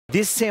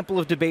This sample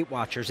of debate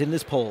watchers in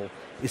this poll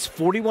is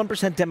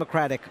 41%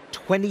 Democratic,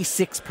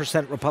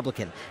 26%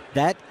 Republican.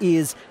 That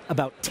is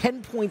about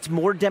 10 points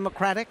more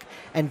Democratic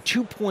and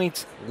 2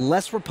 points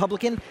less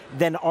Republican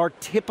than our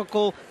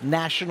typical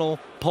national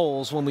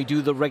polls when we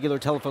do the regular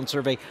telephone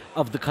survey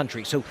of the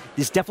country. So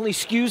this definitely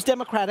skews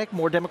Democratic,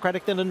 more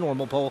Democratic than a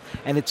normal poll,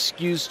 and it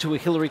skews to a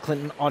Hillary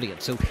Clinton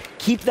audience. So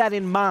keep that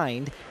in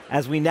mind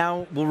as we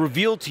now will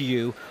reveal to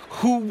you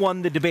who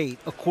won the debate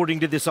according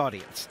to this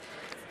audience.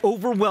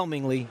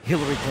 Overwhelmingly,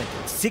 Hillary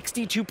Clinton.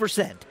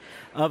 62%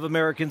 of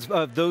Americans,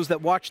 of those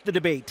that watched the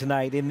debate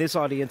tonight in this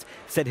audience,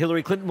 said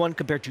Hillary Clinton won,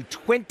 compared to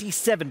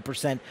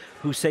 27%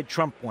 who said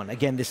Trump won.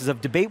 Again, this is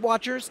of debate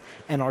watchers,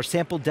 and our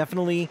sample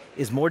definitely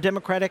is more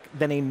Democratic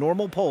than a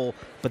normal poll,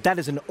 but that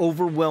is an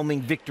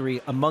overwhelming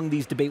victory among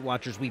these debate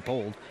watchers we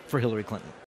polled for Hillary Clinton.